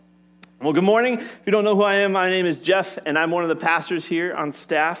Well, good morning. If you don't know who I am, my name is Jeff, and I'm one of the pastors here on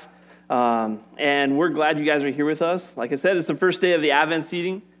staff. And we're glad you guys are here with us. Like I said, it's the first day of the Advent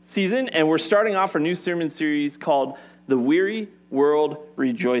season, and we're starting off our new sermon series called The Weary World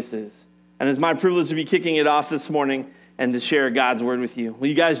Rejoices. And it's my privilege to be kicking it off this morning and to share God's word with you. Will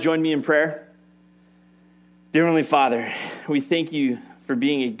you guys join me in prayer? Dear Heavenly Father, we thank you for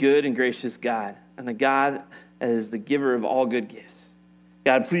being a good and gracious God, and a God that is the giver of all good gifts.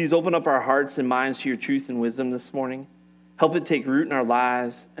 God, please open up our hearts and minds to your truth and wisdom this morning. Help it take root in our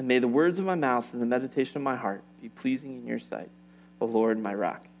lives, and may the words of my mouth and the meditation of my heart be pleasing in your sight, O Lord, my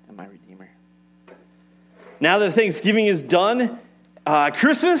rock and my redeemer. Now that Thanksgiving is done,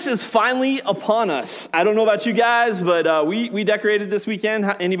 Christmas is finally upon us. I don't know about you guys, but we decorated this weekend.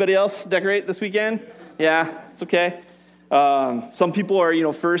 Anybody else decorate this weekend? Yeah, it's okay. Some people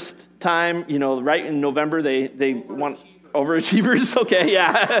are, first time, right in November, they want... Overachievers? Okay,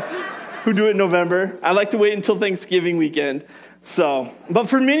 yeah. Who do it in November. I like to wait until Thanksgiving weekend. But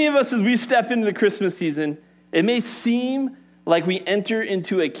for many of us, as we step into the Christmas season, it may seem like we enter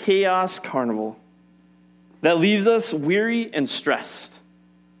into a chaos carnival that leaves us weary and stressed.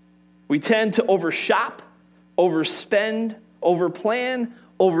 We tend to overshop, overspend, overplan,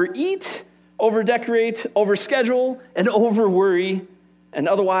 overeat, overdecorate, overschedule, and overworry, and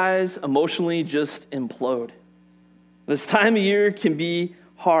otherwise emotionally just implode. This time of year can be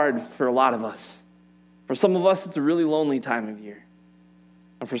hard for a lot of us. For some of us, it's a really lonely time of year.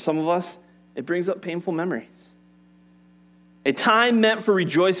 And for some of us, it brings up painful memories. A time meant for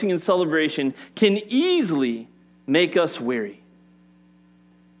rejoicing and celebration can easily make us weary.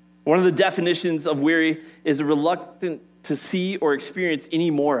 One of the definitions of weary is reluctant to see or experience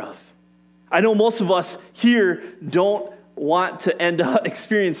any more of. I know most of us here don't want to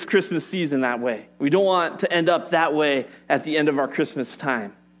experience Christmas season that way. We don't want to end up that way at the end of our Christmas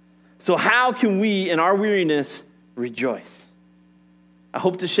time. So how can we, in our weariness, rejoice? I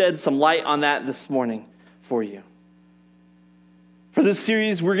hope to shed some light on that this morning for you. For this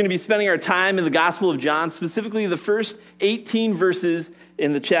series, we're going to be spending our time in the Gospel of John, specifically the first 18 verses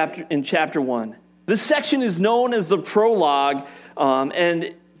in chapter 1. This section is known as the prologue,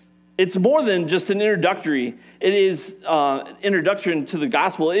 and it's more than just an introductory. It is introduction to the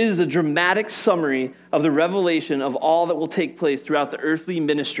gospel. It is a dramatic summary of the revelation of all that will take place throughout the earthly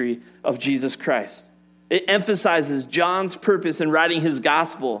ministry of Jesus Christ. It emphasizes John's purpose in writing his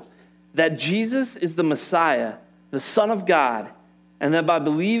gospel, that Jesus is the Messiah, the Son of God, and that by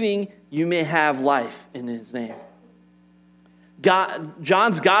believing you may have life in his name.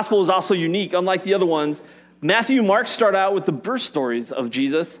 John's gospel is also unique, unlike the other ones. Matthew and Mark start out with the birth stories of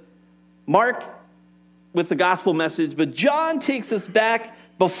Jesus. Mark with the gospel message, but John takes us back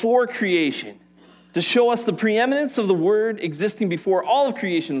before creation to show us the preeminence of the Word existing before all of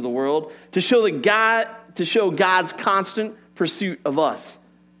creation of the world, to show God's constant pursuit of us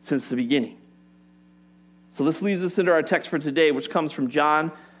since the beginning. So this leads us into our text for today, which comes from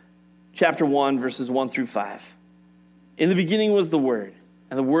John chapter 1, verses 1 through 5. In the beginning was the Word,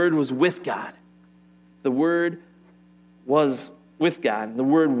 and the Word was with God. The Word was with God, and the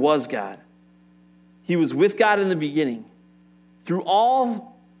Word was God. He was with God in the beginning. Through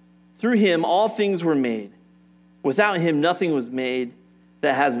him, all things were made. Without him, nothing was made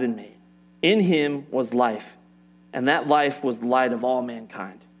that has been made. In him was life, and that life was the light of all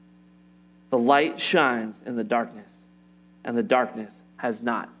mankind. The light shines in the darkness, and the darkness has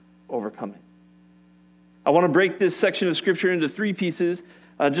not overcome it. I want to break this section of Scripture into three pieces,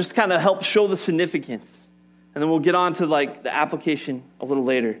 just to kind of help show the significance. And then we'll get on to the application a little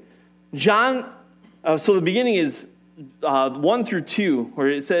later. So the beginning is 1 through 2, where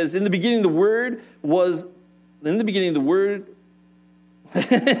it says, in the beginning the Word was... In the beginning the Word...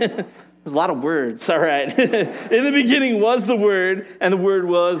 There's a lot of words, all right. In the beginning was the Word, and the Word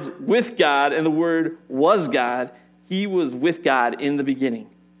was with God, and the Word was God. He was with God in the beginning.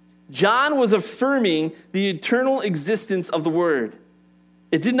 John was affirming the eternal existence of the Word.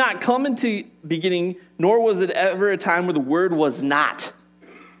 It did not come into beginning, nor was it ever a time where the Word was not.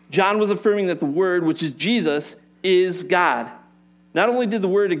 John was affirming that the Word, which is Jesus, is God. Not only did the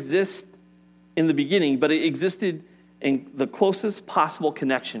Word exist in the beginning, but it existed in the closest possible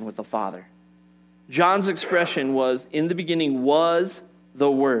connection with the Father. John's expression was, in the beginning was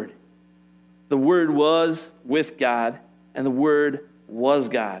the Word. The Word was with God, and the Word was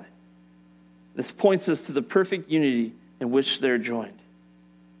God. This points us to the perfect unity in which they're joined.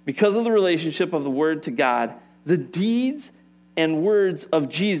 Because of the relationship of the Word to God, the deeds and words of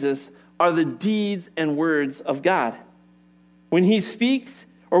Jesus are the deeds and words of God. When he speaks,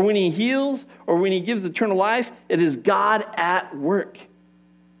 or when he heals, or when he gives eternal life, it is God at work.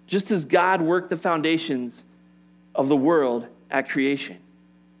 just as God worked the foundations of the world at creation.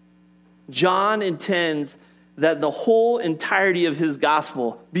 John intends that the whole entirety of his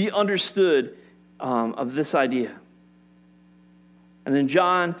gospel be understood of this idea. And in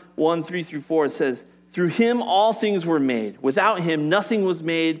John 1:3-4, it says, "Through him all things were made. Without him nothing was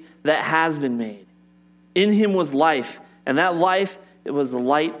made that has been made. In him was life, and that life, it was the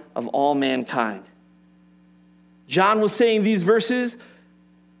light of all mankind." John was saying in these verses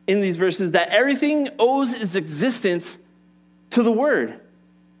that everything owes its existence to the Word.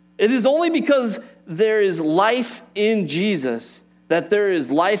 It is only because there is life in Jesus that there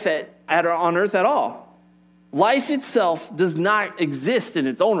is life on earth at all. Life itself does not exist in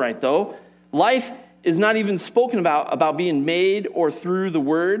its own right, though. Life is not even spoken about being made or through the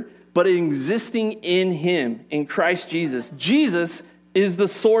Word, but existing in him, in Christ Jesus. Jesus is the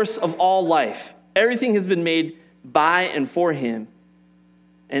source of all life. Everything has been made by and for him,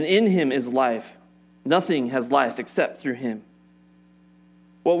 and in him is life. Nothing has life except through him.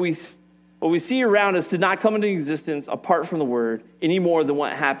 What we see around us did not come into existence apart from the Word any more than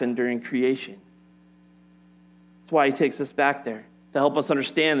what happened during creation. That's why he takes us back there, to help us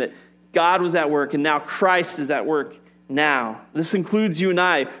understand that God was at work and now Christ is at work now. This includes you and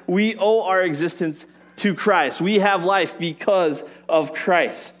I. We owe our existence to Christ. We have life because of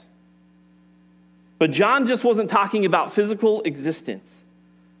Christ. But John just wasn't talking about physical existence.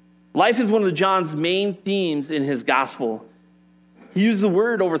 Life is one of John's main themes in his gospel. He used the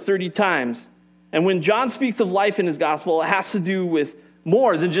word over 30 times. And when John speaks of life in his gospel, it has to do with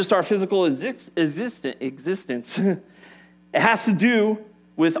more than just our physical existence. It has to do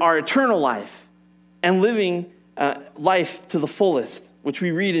with our eternal life and living life to the fullest, which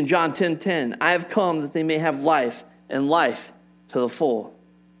we read in John 10:10. "I have come that they may have life, and life to the full."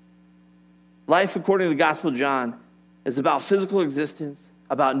 Life, according to the Gospel of John, is about physical existence,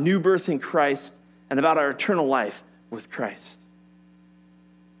 about new birth in Christ, and about our eternal life with Christ.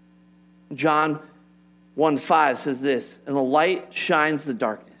 John 1:5 says this, "And the light shines the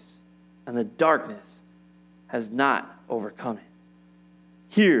darkness, and the darkness has not overcome it."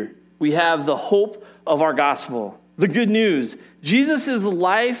 Here we have the hope of our gospel, the good news. Jesus is the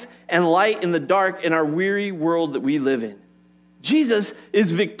life and light in the dark in our weary world that we live in. Jesus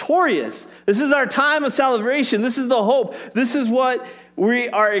is victorious. This is our time of celebration. This is the hope. This is what we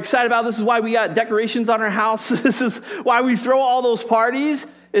are excited about. This is why we got decorations on our house. This is why we throw all those parties.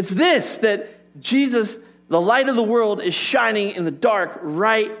 It's this, that Jesus, the light of the world, is shining in the dark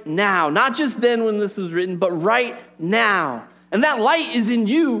right now. Not just then when this was written, but right now. And that light is in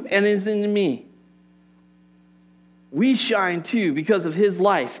you and is in me. We shine too because of his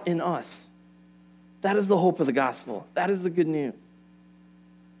life in us. That is the hope of the gospel. That is the good news.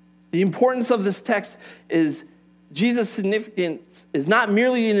 The importance of this text is Jesus' significance is not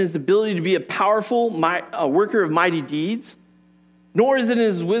merely in his ability to be a powerful worker of mighty deeds, nor is it in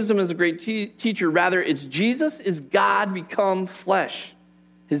his wisdom as a great teacher. Rather, it's Jesus is God become flesh.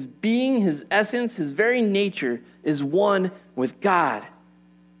 His being, his essence, his very nature is one with God.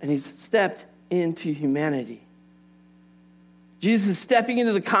 And he's stepped into humanity. Jesus is stepping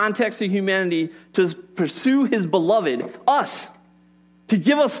into the context of humanity to pursue his beloved, us, to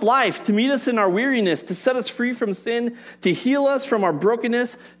give us life, to meet us in our weariness, to set us free from sin, to heal us from our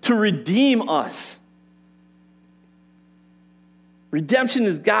brokenness, to redeem us. Redemption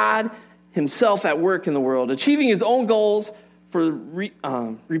is God himself at work in the world, achieving his own goals for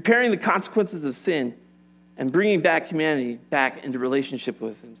repairing the consequences of sin and bringing back humanity back into relationship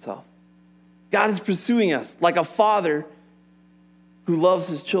with himself. God is pursuing us like a father who loves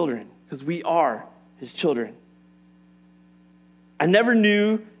his children, because we are his children. I never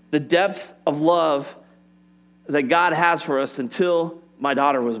knew the depth of love that God has for us until my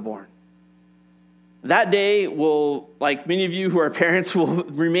daughter was born. That day will, like many of you who are parents, will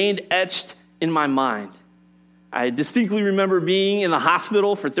remain etched in my mind. I distinctly remember being in the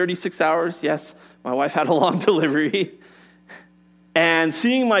hospital for 36 hours. Yes, my wife had a long delivery. And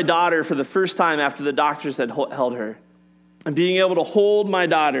seeing my daughter for the first time after the doctors had held her. And being able to hold my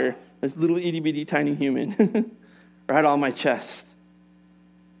daughter, this little itty-bitty tiny human, right on my chest.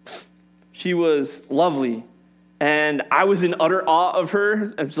 She was lovely. And I was in utter awe of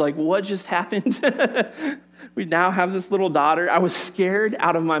her. I was like, what just happened? We now have this little daughter. I was scared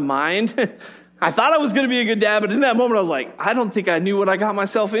out of my mind. I thought I was going to be a good dad, but in that moment I was like, I don't think I knew what I got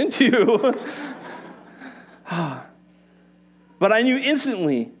myself into. But I knew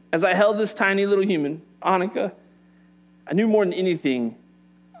instantly, as I held this tiny little human, Annika, I knew more than anything.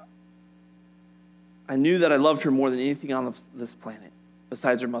 I knew that I loved her more than anything on this planet,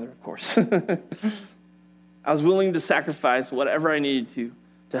 besides her mother, of course. I was willing to sacrifice whatever I needed to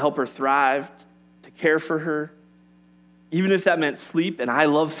to help her thrive, to care for her, even if that meant sleep, and I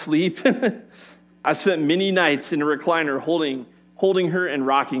love sleep. I spent many nights in a recliner holding her and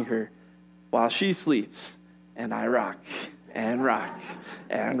rocking her while she sleeps, and I rock and rock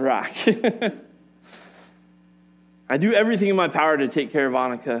and rock. I do everything in my power to take care of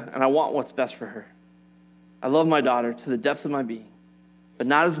Annika, and I want what's best for her. I love my daughter to the depths of my being, but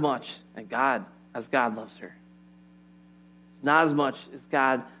not as much as God loves her. Not as much as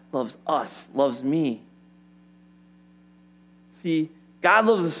God loves us, loves me. See, God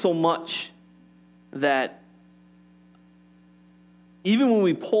loves us so much that even when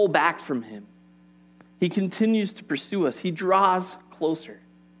we pull back from him, he continues to pursue us. He draws closer.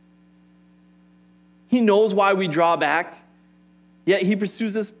 He knows why we draw back, yet he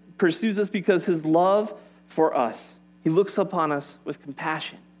pursues us because his love for us. He looks upon us with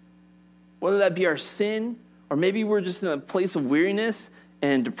compassion. Whether that be our sin, or maybe we're just in a place of weariness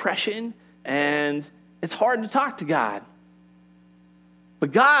and depression, and it's hard to talk to God.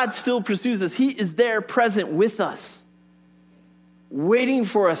 But God still pursues us. He is there present with us, waiting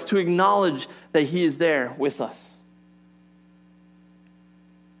for us to acknowledge that he is there with us.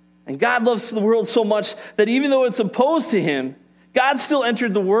 And God loves the world so much that even though it's opposed to him, God still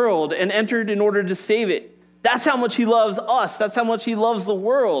entered the world and entered in order to save it. That's how much he loves us. That's how much he loves the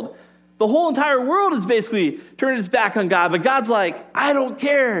world. The whole entire world is basically turned its back on God, but God's like, I don't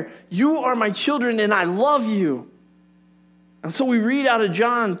care. You are my children and I love you. And so we read out of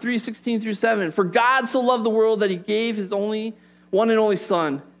John 3:16-7, for God so loved the world that he gave his only one and only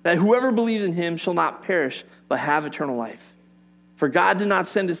Son, that whoever believes in him shall not perish, but have eternal life. For God did not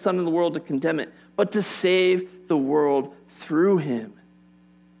send his Son in the world to condemn it, but to save the world through him.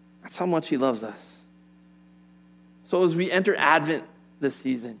 That's how much he loves us. So as we enter Advent this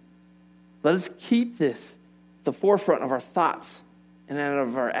season, let us keep this at the forefront of our thoughts and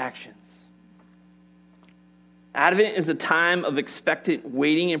of our actions. Advent is a time of expectant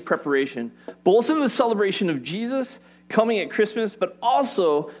waiting and preparation, both in the celebration of Jesus coming at Christmas, but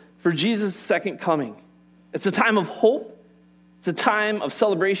also for Jesus' second coming. It's a time of hope. It's a time of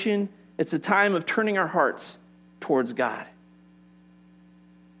celebration. It's a time of turning our hearts towards God.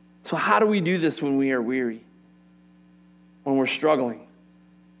 So how do we do this when we are weary? When we're struggling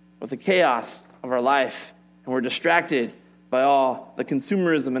with the chaos of our life and we're distracted by all the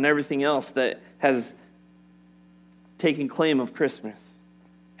consumerism and everything else that has taken claim of Christmas?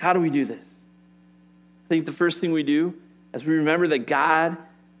 How do we do this? I think the first thing we do is we remember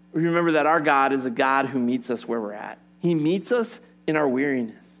that our God is a God who meets us where we're at. He meets us in our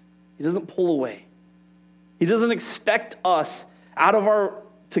weariness. He doesn't pull away. He doesn't expect us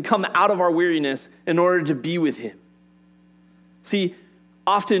to come out of our weariness in order to be with him. See,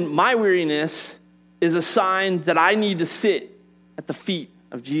 often my weariness is a sign that I need to sit at the feet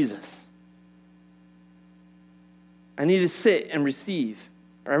of Jesus. I need to sit and receive.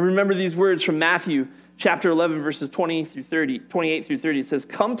 I remember these words from Matthew chapter 11, verses 28 through 30. It says,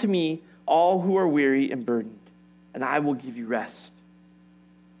 come to me, all who are weary and burdened, and I will give you rest.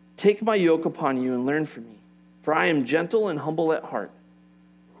 Take my yoke upon you and learn from me, for I am gentle and humble at heart,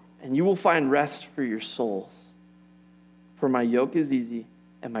 and you will find rest for your souls. For my yoke is easy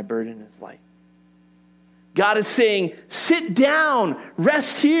and my burden is light. God is saying, sit down,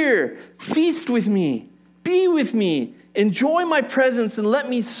 rest here, feast with me, be with me, enjoy my presence, and let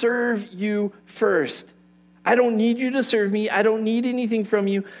me serve you first. I don't need you to serve me. I don't need anything from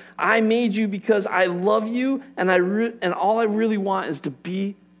you. I made you because I love you, and all I really want is to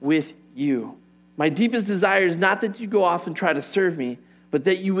be with you. My deepest desire is not that you go off and try to serve me, but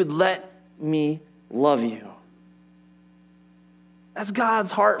that you would let me love you. That's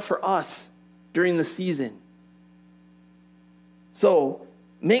God's heart for us during the season. So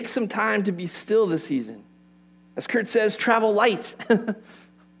make some time to be still this season. As Kurt says, travel light.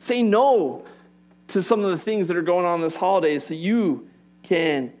 Say no to some of the things that are going on this holiday so you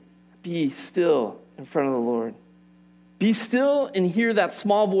can be still in front of the Lord. Be still and hear that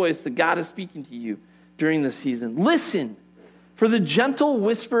small voice that God is speaking to you during this season. Listen for the gentle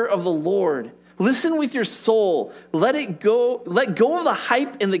whisper of the Lord. Listen with your soul. Let go of the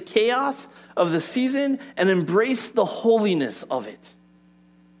hype and the chaos of the season and embrace the holiness of it.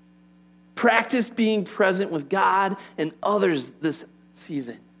 Practice being present with God and others this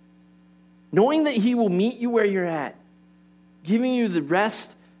season, knowing that he will meet you where you're at, giving you the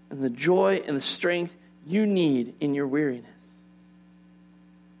rest and the joy and the strength you need in your weariness.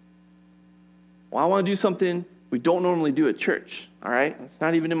 Well, I want to do something we don't normally do at church, all right? It's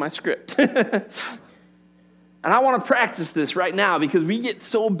not even in my script. And I want to practice this right now because we get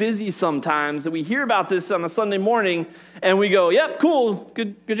so busy sometimes that we hear about this on a Sunday morning and we go, yep, cool.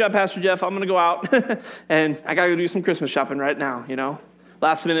 Good job, Pastor Jeff. I'm going to go out and I got to go do some Christmas shopping right now,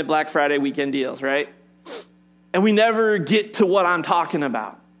 Last minute Black Friday weekend deals, right? And we never get to what I'm talking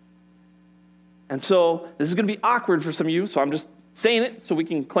about. And so this is going to be awkward for some of you, so I'm just saying it so we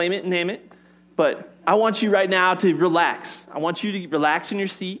can claim it and name it. But I want you right now to relax. I want you to relax in your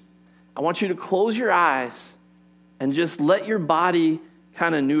seat. I want you to close your eyes and just let your body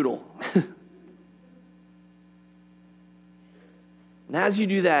kind of noodle. And as you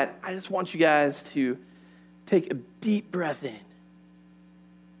do that, I just want you guys to take a deep breath in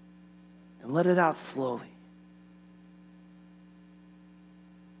and let it out slowly.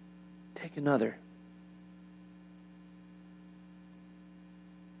 Take another.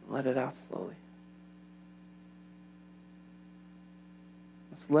 Let it out slowly.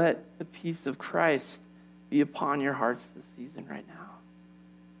 Let's let the peace of Christ be upon your hearts this season right now.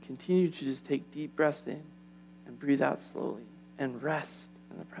 Continue to just take deep breaths in and breathe out slowly and rest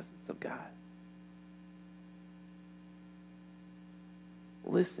in the presence of God.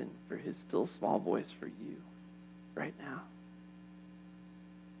 Listen for his still small voice for you right now.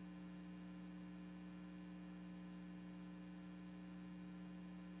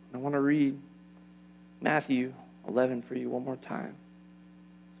 I want to read Matthew 11 for you one more time.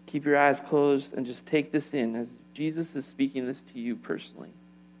 Keep your eyes closed and just take this in as Jesus is speaking this to you personally.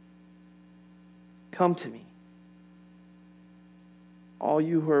 Come to me, all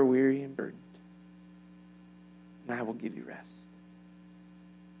you who are weary and burdened, and I will give you rest.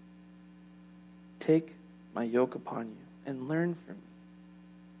 Take my yoke upon you and learn from me.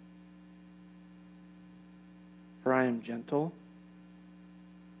 For I am gentle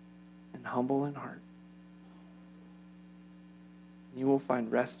and humble in heart. You will find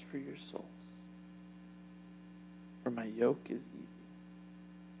rest for your souls. For my yoke is easy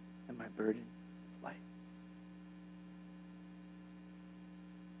and my burden is light.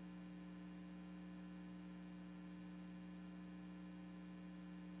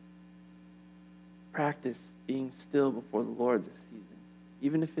 Practice being still before the Lord this season,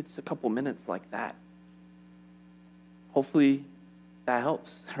 even if it's a couple minutes like that. Hopefully that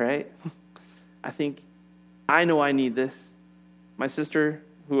helps, right? I know I need this. My sister,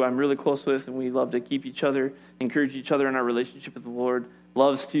 who I'm really close with, and we love to keep each other, encourage each other in our relationship with the Lord,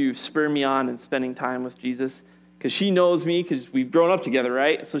 loves to spur me on in spending time with Jesus because she knows me because we've grown up together,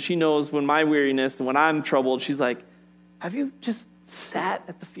 right? So she knows when my weariness and when I'm troubled, she's like, have you just sat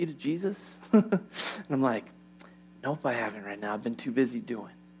at the feet of Jesus? And I'm like, nope, I haven't right now. I've been too busy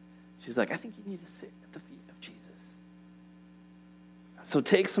doing. She's like, I think you need to sit at the feet of Jesus. So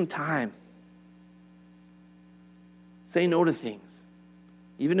take some time. Say no to things,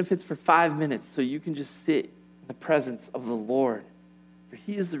 even if it's for 5 minutes, so you can just sit in the presence of the Lord. For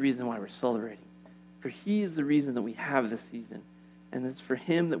he is the reason why we're celebrating. For he is the reason that we have this season. And it's for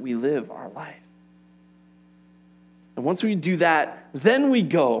him that we live our life. And once we do that, then we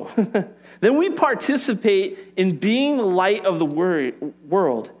go. Then we participate in being the light of the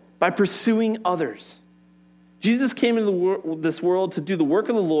world by pursuing others. Jesus came into this world to do the work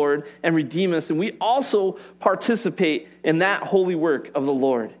of the Lord and redeem us, and we also participate in that holy work of the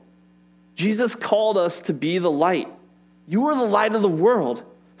Lord. Jesus called us to be the light. You are the light of the world.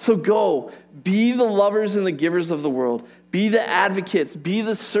 So go, be the lovers and the givers of the world. Be the advocates, be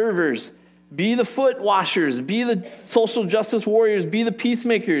the servers, be the foot washers, be the social justice warriors, be the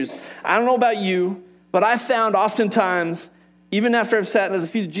peacemakers. I don't know about you, but I found oftentimes, even after I've sat at the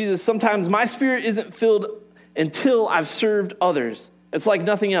feet of Jesus, sometimes my spirit isn't filled until I've served others. It's like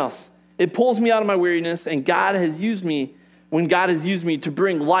nothing else. It pulls me out of my weariness, and God has used me to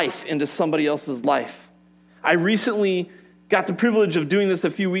bring life into somebody else's life. I recently got the privilege of doing this a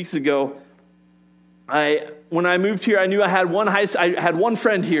few weeks ago. When I moved here, I knew I had one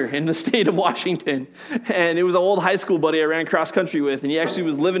friend here in the state of Washington, and it was an old high school buddy I ran cross country with, and he actually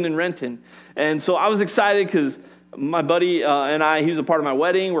was living in Renton. And so I was excited because my buddy and he was a part of my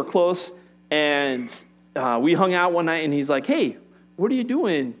wedding. We're close, and we hung out one night, and he's like, hey, what are you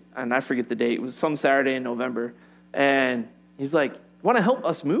doing? And I forget the date. It was some Saturday in November. And he's like, want to help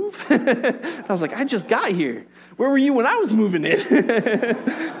us move? I was like, I just got here. Where were you when I was moving in?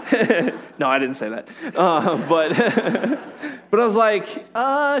 No, I didn't say that. But I was like,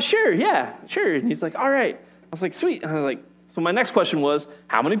 sure, yeah, sure. And he's like, all right. I was like, sweet. And I was like, so my next question was,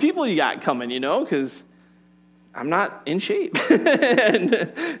 how many people you got coming, because I'm not in shape.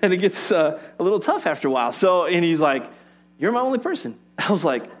 and it gets a little tough after a while. And he's like, you're my only person. I was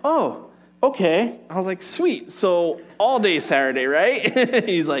like, oh, okay. I was like, sweet. So all day Saturday, right?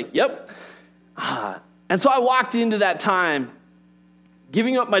 He's like, yep. And so I walked into that time,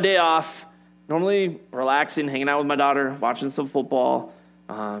 giving up my day off, normally relaxing, hanging out with my daughter, watching some football,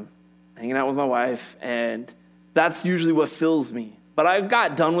 hanging out with my wife, and that's usually what fills me. But I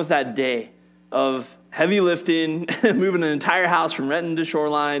got done with that day of heavy lifting, moving an entire house from Renton to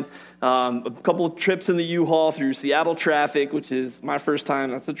Shoreline, a couple of trips in the U-Haul through Seattle traffic, which is my first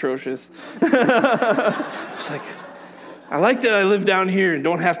time. That's atrocious. It's like, I like that I live down here and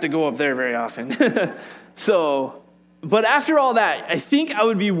don't have to go up there very often. But after all that, I think I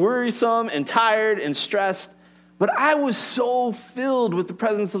would be worrisome and tired and stressed. But I was so filled with the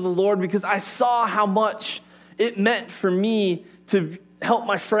presence of the Lord because I saw how much it meant for me to help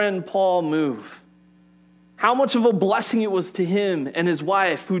my friend Paul move. How much of a blessing it was to him and his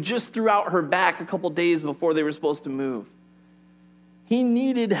wife, who just threw out her back a couple days before they were supposed to move. He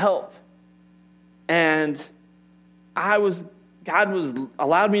needed help. And God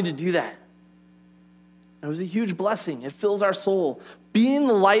allowed me to do that. It was a huge blessing. It fills our soul. Being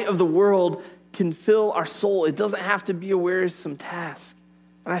the light of the world can fill our soul. It doesn't have to be a wearisome task.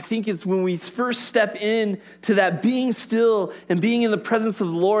 And I think it's when we first step in to that being still and being in the presence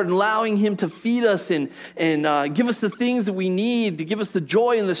of the Lord and allowing him to feed us and give us the things that we need, to give us the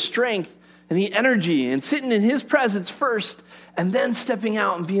joy and the strength and the energy, and sitting in his presence first and then stepping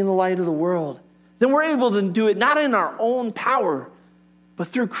out and being the light of the world. Then we're able to do it not in our own power, but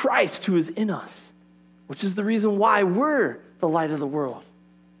through Christ who is in us, which is the reason why we're the light of the world.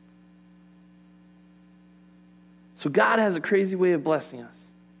 So God has a crazy way of blessing us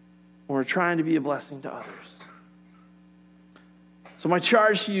when we're trying to be a blessing to others. So my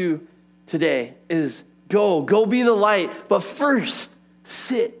charge to you today is go be the light, but first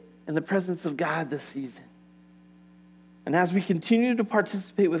sit in the presence of God this season. And as we continue to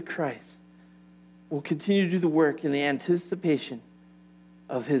participate with Christ, we'll continue to do the work in the anticipation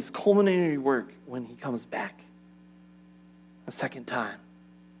of his culminating work when he comes back a second time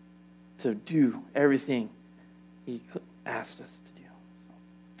to do everything he asked us to do.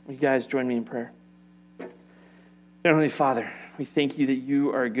 So, you guys join me in prayer. Heavenly Father, we thank you that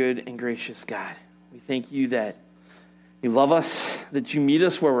you are a good and gracious God. We thank you that you love us, that you meet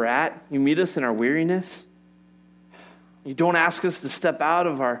us where we're at. You meet us in our weariness. You don't ask us to step out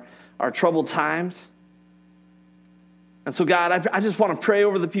of our troubled times. And so, God, I just want to pray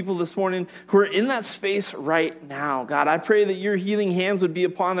over the people this morning who are in that space right now. God, I pray that your healing hands would be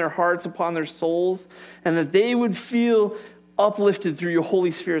upon their hearts, upon their souls, and that they would feel uplifted through your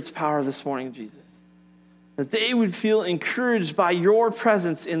Holy Spirit's power this morning, Jesus. That they would feel encouraged by your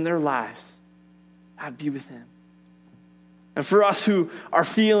presence in their lives. God, be with them. And for us who are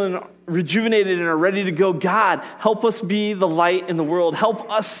feeling rejuvenated and are ready to go, God, help us be the light in the world. Help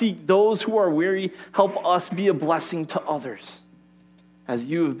us seek those who are weary. Help us be a blessing to others as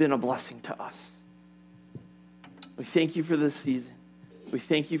you have been a blessing to us. We thank you for this season. We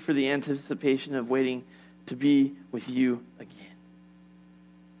thank you for the anticipation of waiting to be with you again.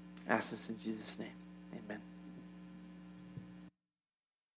 I ask this in Jesus' name. Amen.